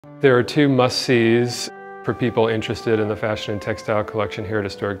There are two must-sees for people interested in the fashion and textile collection here at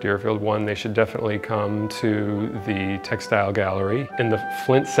Historic Deerfield. One, they should definitely come to the Textile Gallery in the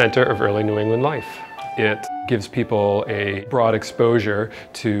Flint Center of Early New England Life. It gives people a broad exposure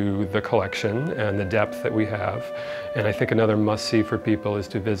to the collection and the depth that we have. And I think another must-see for people is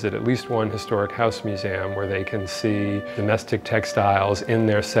to visit at least one historic house museum where they can see domestic textiles in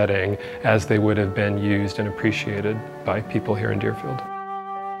their setting as they would have been used and appreciated by people here in Deerfield.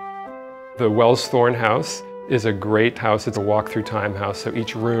 The Wells Thorne House is a great house. It's a walk-through time house, so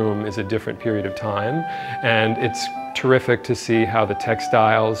each room is a different period of time. And it's terrific to see how the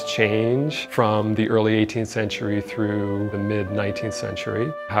textiles change from the early 18th century through the mid-19th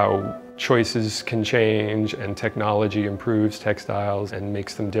century, how choices can change and technology improves textiles and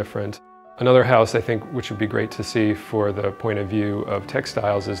makes them different. Another house I think which would be great to see for the point of view of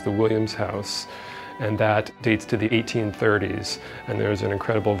textiles is the Williams House. And that dates to the 1830s, and there's an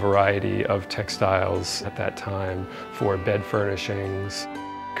incredible variety of textiles at that time for bed furnishings,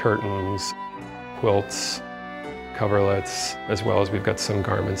 curtains, quilts, coverlets, as well as we've got some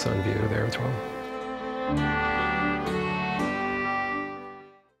garments on view there as well.